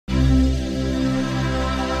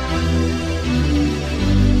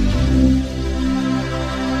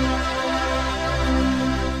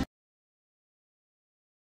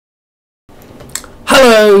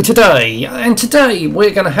Hello today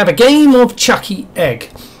we're going to have a game of Chuckie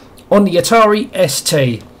Egg on the Atari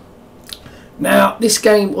ST. Now this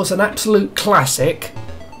game was an absolute classic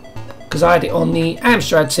because I had it on the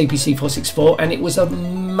Amstrad CPC 464 and it was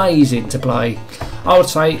amazing to play. I would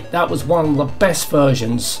say that was one of the best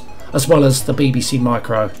versions, as well as the BBC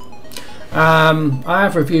Micro. I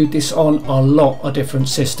have reviewed this on a lot of different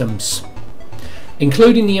systems,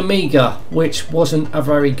 including the Amiga, which wasn't a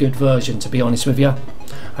very good version, to be honest with you,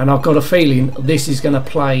 and I've got a feeling this is going to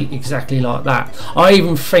play exactly like that. I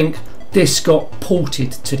even think this got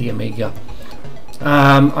ported to the Amiga.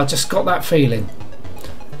 I just got that feeling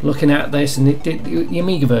looking at this, and it did, the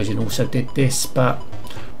Amiga version also did this. But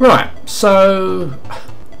right, so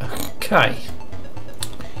okay,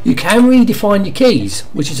 you can redefine your keys,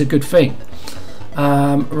 which is a good thing.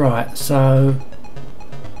 Right, so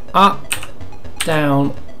up,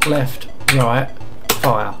 down, left, right,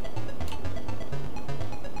 fire.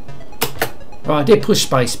 Right, I did push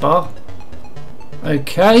spacebar.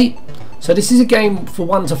 Okay, so this is a game for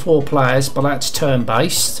 1 to 4 players, but that's turn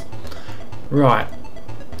based. Right,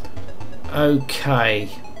 okay,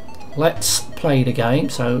 let's play the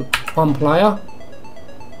game. So one player.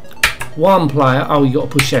 Oh, you got to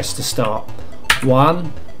push S to start.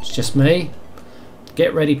 One, it's just me.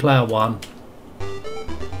 Get ready, player one.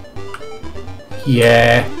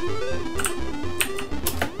 Yeah.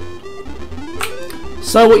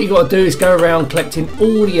 So what you got to do is go around collecting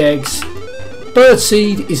all the eggs.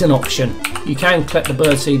 Birdseed is an option. You can collect the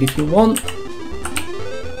birdseed if you want,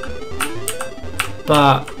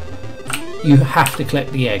 but you have to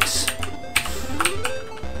collect the eggs.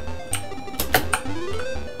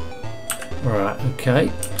 Right,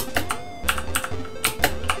 okay.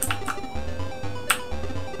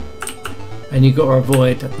 And you've got to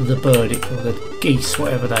avoid the bird or the geese,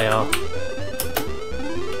 whatever they are.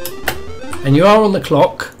 And you are on the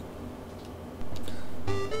clock.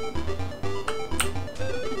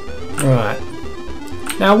 Right.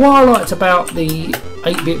 Now what I liked about the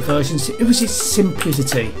 8-bit versions, it was its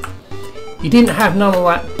simplicity. You didn't have none of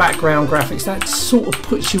that background graphics. That sort of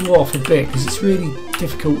puts you off a bit because it's really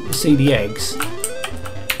difficult to see the eggs.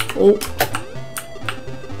 Oh.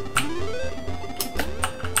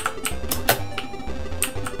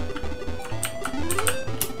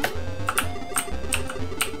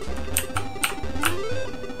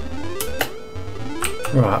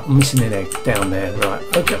 Right, I'm missing an egg down there.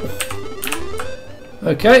 Right, okay.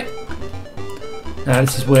 Okay. Now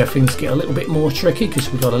this is where things get a little bit more tricky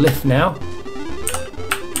because we've got a lift now.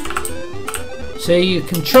 So you're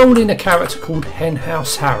controlling a character called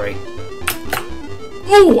Henhouse Harry.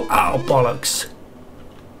 Oh, bollocks.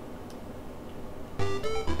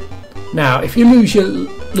 Now, if you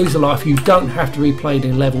lose a life, you don't have to replay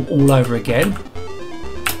the level all over again.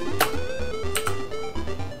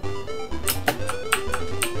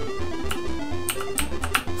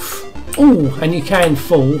 Oh, and you can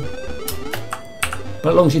fall, but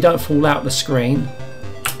as long as you don't fall out the screen.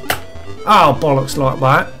 Oh, bollocks, like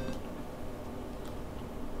that.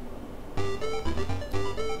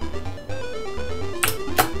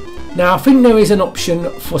 Now I think there is an option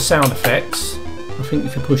for sound effects. I think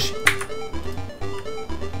if you push,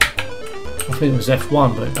 I think it was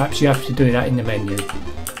F1, but perhaps you have to do that in the menu.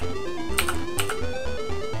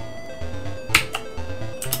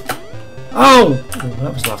 Oh,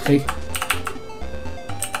 that was lucky.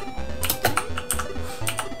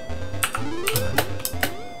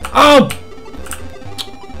 Oh!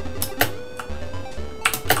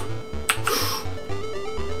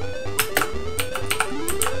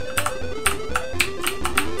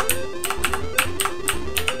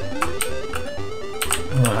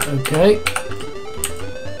 Right, okay.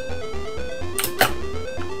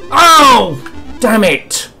 Oh! Damn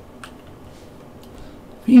it!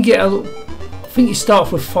 You get a, I think you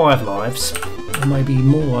start with 5 lives, or maybe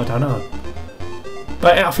more, I don't know.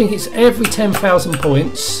 But I think it's every 10,000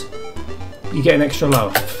 points you get an extra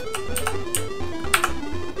life.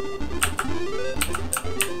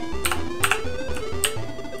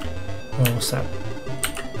 Oh, what's that?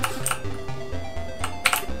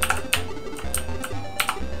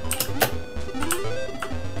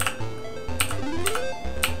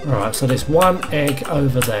 Alright, so there's one egg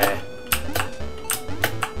over there.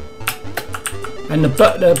 And the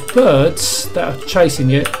birds that are chasing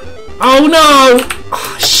you. Oh no!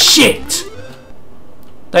 Oh, shit!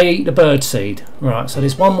 They eat the bird seed. Right, so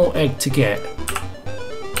there's one more egg to get.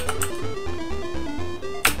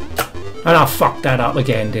 And I fucked that up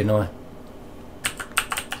again, didn't I?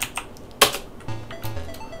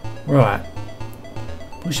 Right.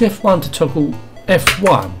 Push F1 to toggle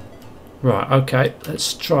F1. Right, okay,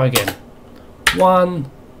 let's try again.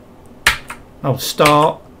 1. I'll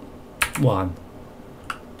start 1.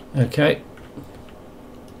 Okay.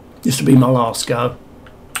 This will be my last go.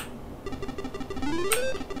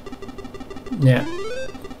 Yeah.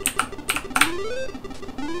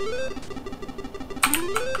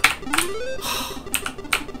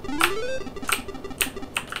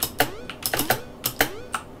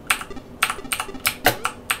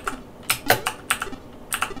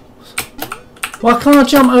 Why can't I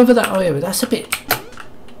jump over that? Oh yeah, but that's a bit...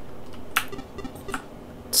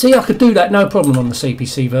 See, I could do that no problem on the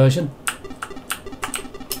CPC version.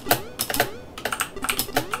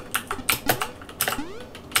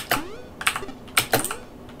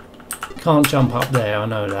 Can't jump up there, I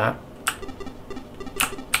know that.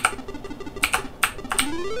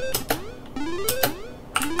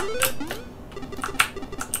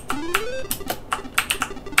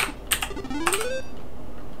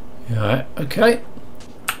 Right, okay.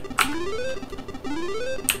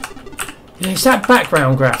 Yeah, it's that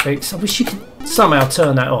background graphics. I wish you could somehow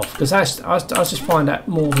turn that off, because I just find that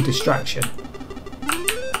more of a distraction.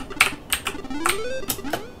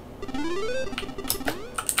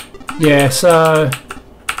 Yeah, so...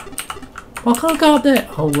 Why can't I go up there?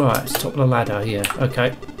 Oh right, it's top of the ladder, yeah,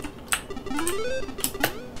 okay.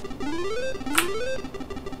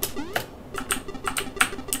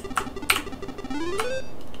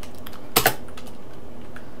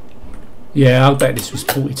 Yeah, I'll bet this was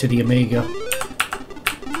ported to the Amiga.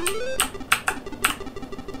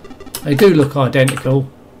 They do look identical.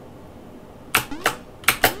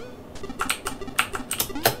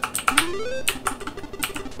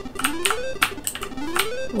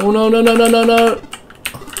 Oh no, no, no, no, no, no.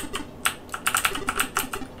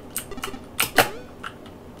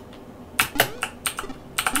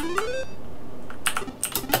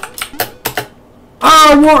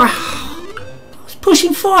 Oh, what?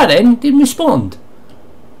 Pushing fire then, didn't respond.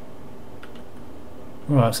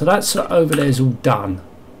 Right, so that's over there's all done.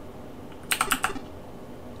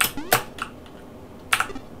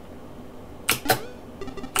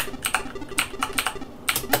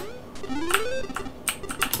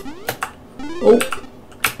 Oh.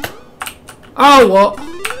 Oh, what?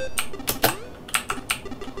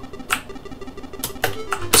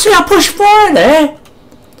 See, I pushed fire there.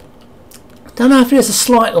 Don't know if there's a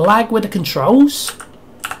slight lag with the controls.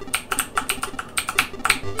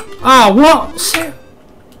 Ah, what? See,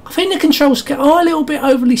 I think the controls are a little bit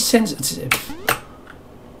overly sensitive.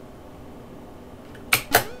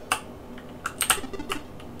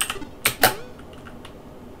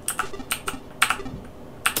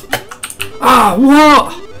 Ah,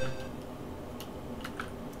 what?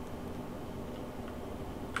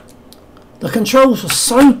 The controls were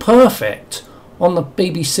so perfect on the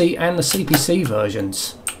BBC and the CPC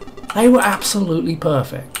versions. They were absolutely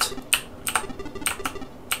perfect.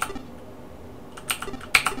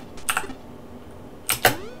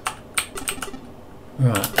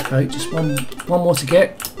 Right, okay, just one more to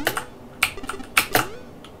get.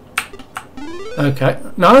 Okay,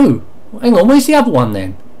 no, hang on, where's the other one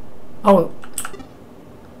then? Oh,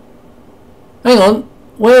 hang on,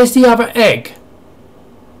 where's the other egg?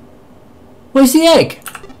 Where's the egg?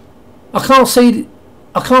 I can't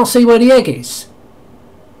see where the egg is.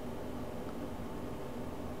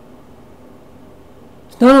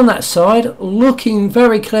 It's none on that side. Looking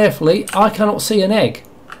very carefully, I cannot see an egg.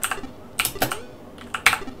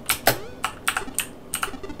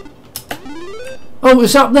 Oh, it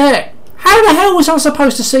was up there. How the hell was I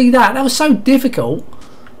supposed to see that? That was so difficult.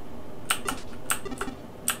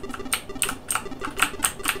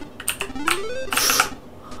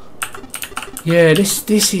 Yeah,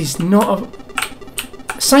 this is not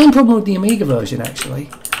a... Same problem with the Amiga version, actually.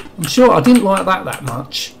 I'm sure I didn't like that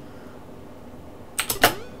much.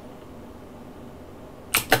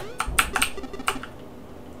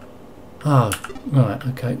 Oh, right,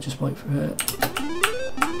 okay, just wait for it.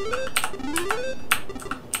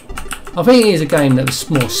 I think it is a game that was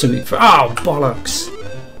more suited for... Oh, bollocks!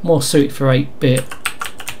 More suited for 8-bit.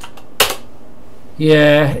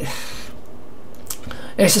 Yeah...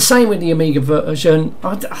 It's the same with the Amiga version.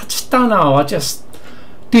 I just don't know. I just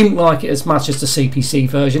didn't like it as much as the CPC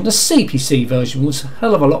version. The CPC version was a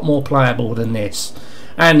hell of a lot more playable than this,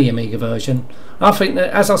 and the Amiga version. I think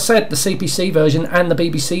that, as I said, the CPC version and the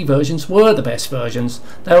BBC versions were the best versions.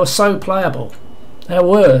 They were so playable. They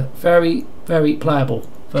were very, very playable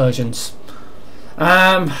versions.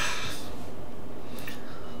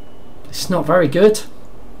 It's not very good.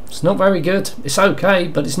 It's not very good. It's okay,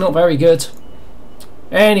 but it's not very good.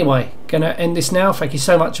 Anyway, gonna end this now. Thank you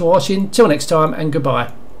so much for watching. Till next time, and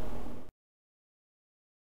goodbye.